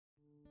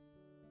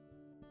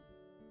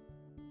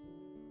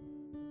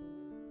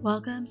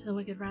Welcome to the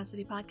Wicked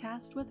Veracity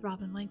Podcast with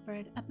Robin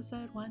Langford,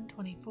 episode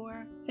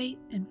 124, Fate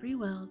and Free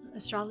Will,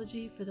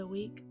 Astrology for the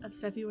week of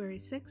February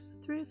 6th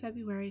through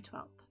February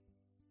 12th.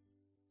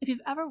 If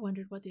you've ever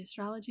wondered what the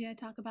astrology I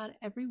talk about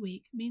every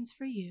week means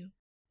for you,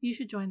 you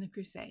should join the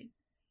Crusade.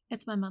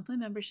 It's my monthly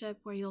membership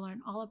where you'll learn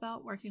all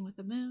about working with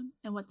the moon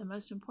and what the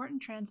most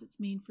important transits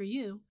mean for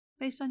you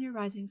based on your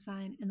rising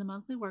sign in the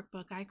monthly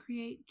workbook I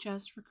create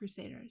just for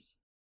Crusaders.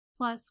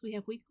 Plus, we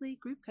have weekly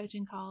group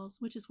coaching calls,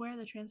 which is where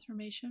the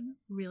transformation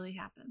really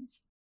happens.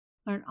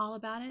 Learn all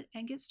about it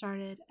and get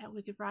started at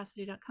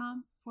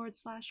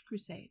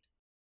wickedveracity.com/crusade.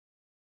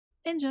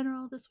 In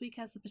general, this week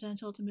has the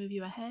potential to move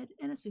you ahead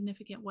in a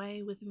significant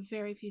way with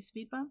very few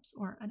speed bumps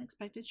or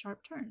unexpected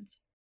sharp turns.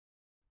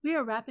 We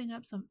are wrapping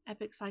up some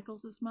epic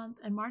cycles this month,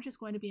 and March is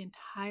going to be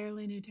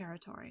entirely new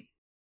territory.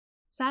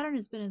 Saturn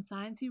has been in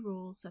signs he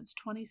rules since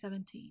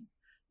 2017.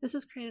 This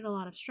has created a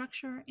lot of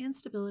structure and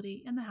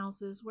stability in the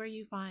houses where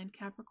you find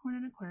Capricorn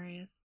and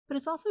Aquarius, but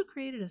it's also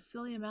created a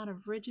silly amount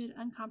of rigid,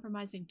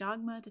 uncompromising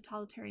dogma,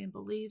 totalitarian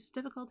beliefs,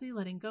 difficulty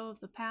letting go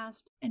of the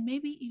past, and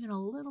maybe even a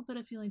little bit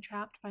of feeling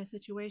trapped by a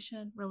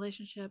situation,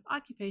 relationship,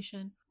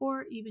 occupation,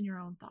 or even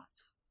your own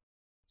thoughts.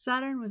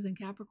 Saturn was in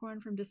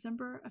Capricorn from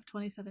December of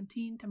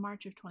 2017 to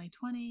March of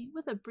 2020,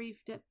 with a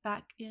brief dip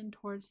back in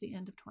towards the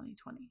end of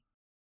 2020.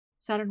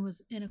 Saturn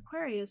was in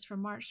Aquarius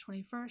from March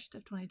 21st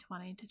of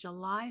 2020 to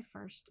July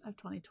 1st of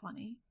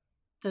 2020.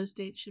 Those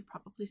dates should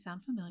probably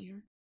sound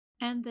familiar.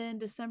 And then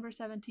December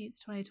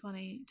 17th,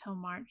 2020 till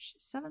March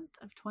 7th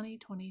of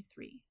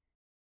 2023.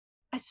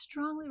 I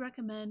strongly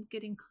recommend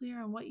getting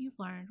clear on what you've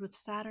learned with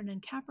Saturn in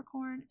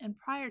Capricorn and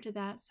prior to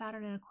that,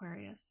 Saturn in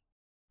Aquarius.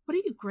 What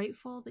are you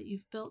grateful that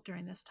you've built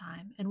during this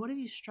time, and what have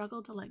you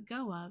struggled to let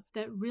go of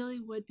that really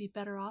would be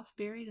better off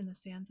buried in the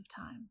sands of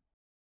time?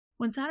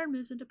 When Saturn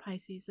moves into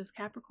Pisces, those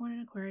Capricorn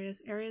and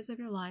Aquarius areas of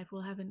your life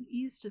will have an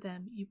ease to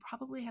them you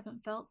probably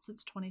haven't felt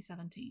since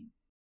 2017.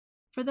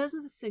 For those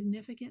with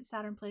significant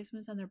Saturn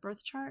placements on their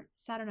birth chart,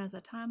 Saturn as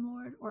a Time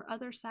Lord, or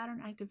other Saturn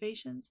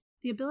activations,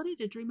 the ability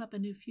to dream up a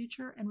new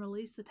future and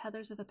release the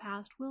tethers of the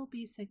past will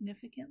be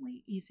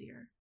significantly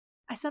easier.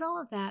 I said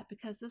all of that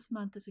because this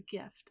month is a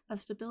gift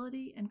of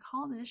stability and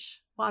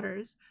calmish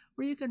waters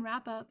where you can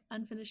wrap up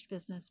unfinished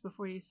business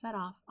before you set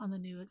off on the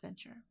new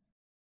adventure.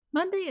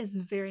 Monday is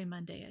very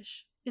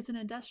Monday-ish. It's an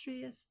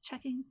industrious,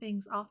 checking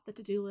things off the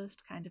to-do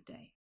list kind of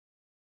day.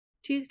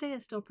 Tuesday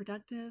is still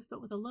productive,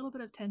 but with a little bit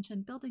of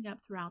tension building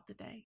up throughout the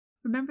day.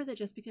 Remember that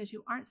just because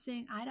you aren't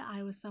seeing eye to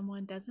eye with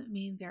someone doesn't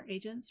mean they're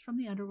agents from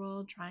the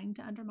underworld trying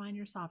to undermine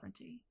your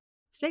sovereignty.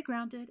 Stay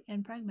grounded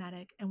and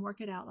pragmatic and work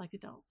it out like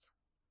adults,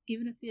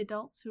 even if the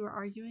adults who are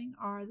arguing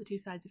are the two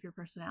sides of your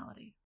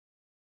personality.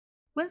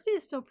 Wednesday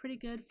is still pretty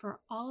good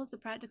for all of the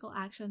practical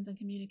actions and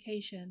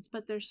communications,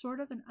 but there's sort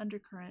of an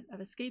undercurrent of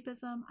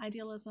escapism,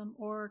 idealism,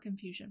 or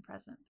confusion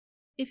present.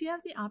 If you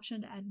have the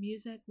option to add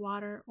music,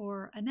 water,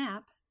 or a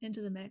nap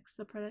into the mix,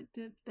 the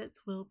productive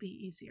bits will be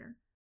easier.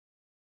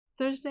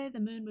 Thursday,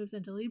 the moon moves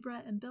into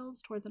Libra and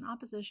builds towards an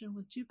opposition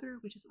with Jupiter,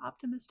 which is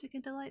optimistic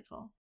and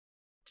delightful.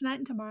 Tonight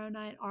and tomorrow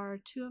night are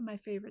two of my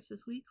favorites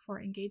this week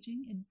for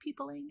engaging in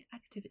peopling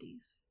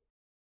activities.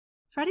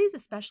 Friday is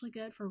especially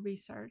good for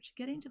research,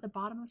 getting to the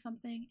bottom of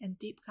something, and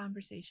deep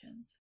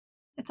conversations.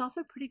 It's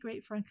also pretty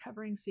great for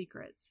uncovering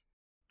secrets.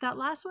 That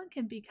last one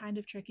can be kind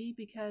of tricky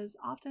because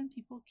often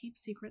people keep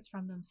secrets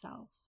from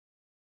themselves.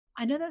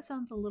 I know that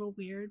sounds a little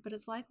weird, but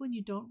it's like when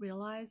you don't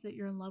realize that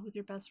you're in love with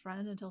your best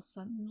friend until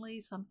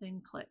suddenly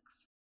something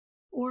clicks.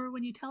 Or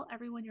when you tell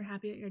everyone you're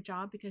happy at your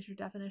job because your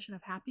definition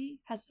of happy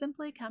has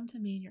simply come to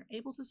mean you're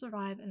able to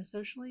survive in a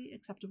socially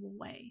acceptable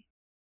way.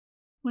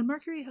 When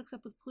Mercury hooks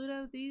up with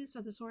Pluto, these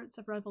are the sorts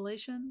of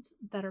revelations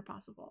that are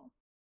possible.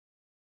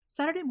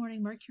 Saturday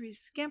morning, Mercury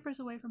scampers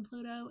away from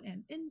Pluto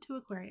and into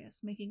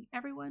Aquarius, making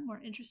everyone more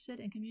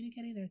interested in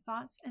communicating their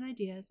thoughts and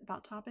ideas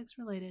about topics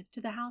related to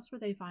the house where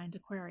they find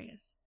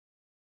Aquarius.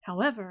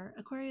 However,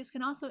 Aquarius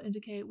can also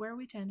indicate where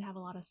we tend to have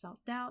a lot of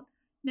self-doubt,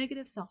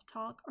 negative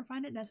self-talk, or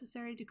find it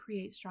necessary to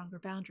create stronger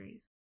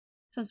boundaries.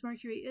 Since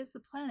Mercury is the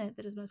planet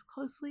that is most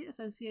closely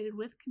associated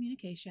with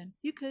communication,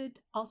 you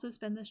could also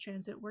spend this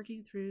transit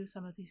working through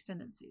some of these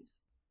tendencies.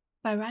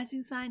 By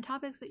rising sign,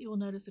 topics that you will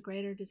notice a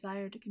greater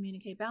desire to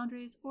communicate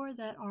boundaries or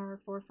that are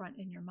forefront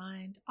in your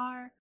mind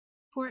are: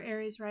 for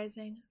Aries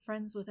rising,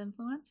 friends with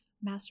influence,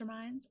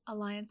 masterminds,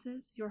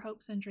 alliances, your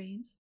hopes and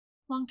dreams,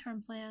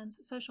 long-term plans,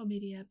 social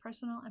media,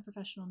 personal and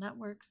professional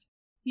networks,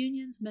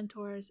 unions,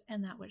 mentors,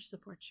 and that which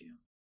supports you.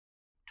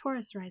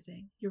 Taurus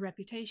rising, your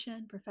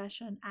reputation,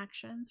 profession,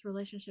 actions,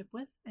 relationship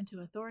with and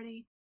to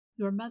authority,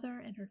 your mother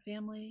and her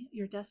family,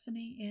 your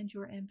destiny, and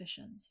your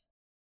ambitions.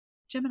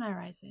 Gemini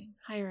rising,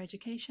 higher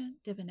education,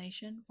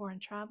 divination, foreign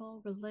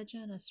travel,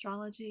 religion,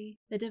 astrology,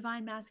 the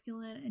divine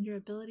masculine, and your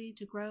ability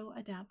to grow,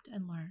 adapt,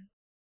 and learn.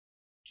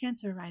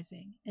 Cancer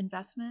rising,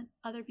 investment,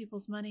 other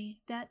people's money,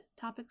 debt,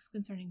 topics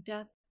concerning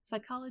death,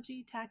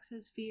 psychology,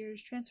 taxes,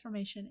 fears,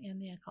 transformation,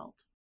 and the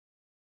occult.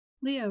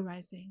 Leo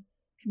rising,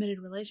 committed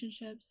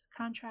relationships,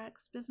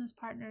 contracts, business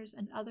partners,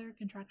 and other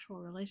contractual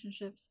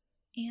relationships,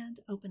 and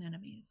open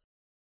enemies.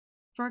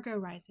 Virgo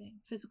rising,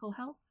 physical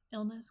health,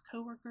 illness,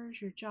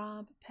 coworkers, your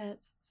job,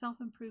 pets,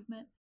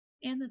 self-improvement,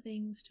 and the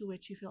things to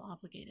which you feel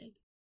obligated.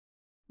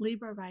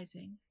 Libra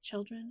rising,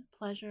 children,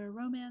 pleasure,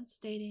 romance,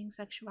 dating,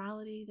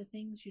 sexuality, the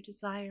things you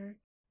desire,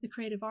 the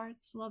creative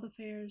arts, love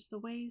affairs, the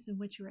ways in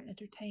which you are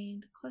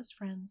entertained, close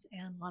friends,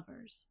 and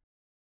lovers.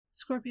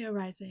 Scorpio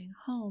rising,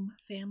 home,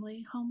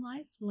 family, home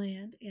life,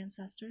 land,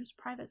 ancestors,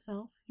 private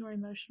self, your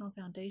emotional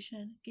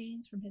foundation,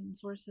 gains from hidden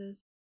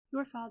sources,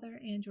 your father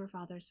and your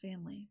father's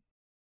family.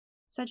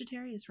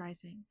 Sagittarius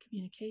rising,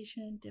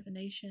 communication,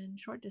 divination,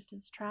 short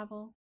distance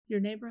travel, your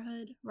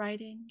neighborhood,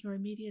 writing, your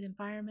immediate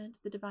environment,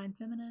 the divine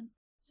feminine,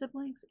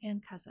 siblings,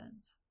 and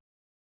cousins.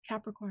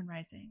 Capricorn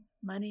rising,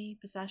 money,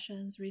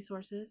 possessions,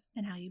 resources,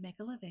 and how you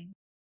make a living.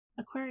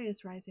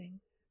 Aquarius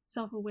rising,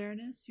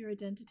 self-awareness, your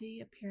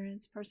identity,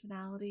 appearance,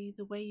 personality,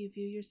 the way you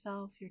view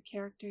yourself, your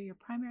character, your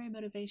primary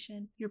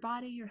motivation, your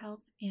body, your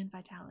health, and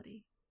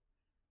vitality.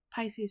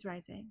 Pisces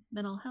rising,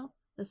 mental health,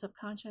 the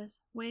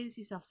subconscious, ways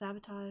you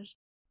self-sabotage,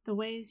 the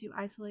ways you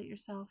isolate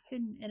yourself,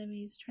 hidden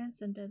enemies,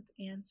 transcendence,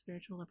 and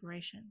spiritual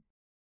liberation.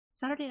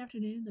 Saturday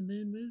afternoon, the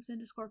moon moves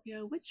into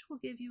Scorpio, which will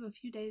give you a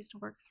few days to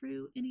work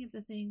through any of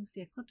the things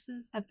the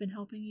eclipses have been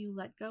helping you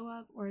let go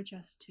of or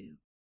adjust to.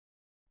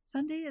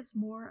 Sunday is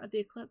more of the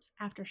eclipse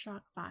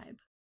aftershock vibe.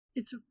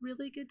 It's a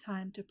really good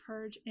time to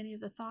purge any of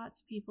the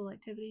thoughts, people,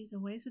 activities,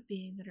 and ways of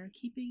being that are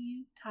keeping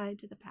you tied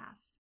to the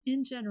past,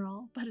 in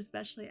general, but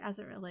especially as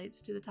it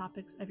relates to the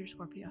topics of your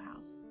Scorpio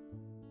house.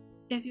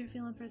 If you're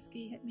feeling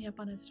frisky, hit me up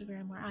on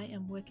Instagram where I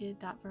am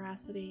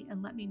wicked.veracity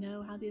and let me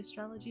know how the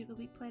astrology of the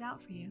week played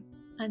out for you.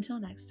 Until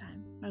next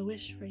time, my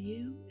wish for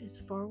you is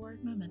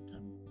forward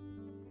momentum.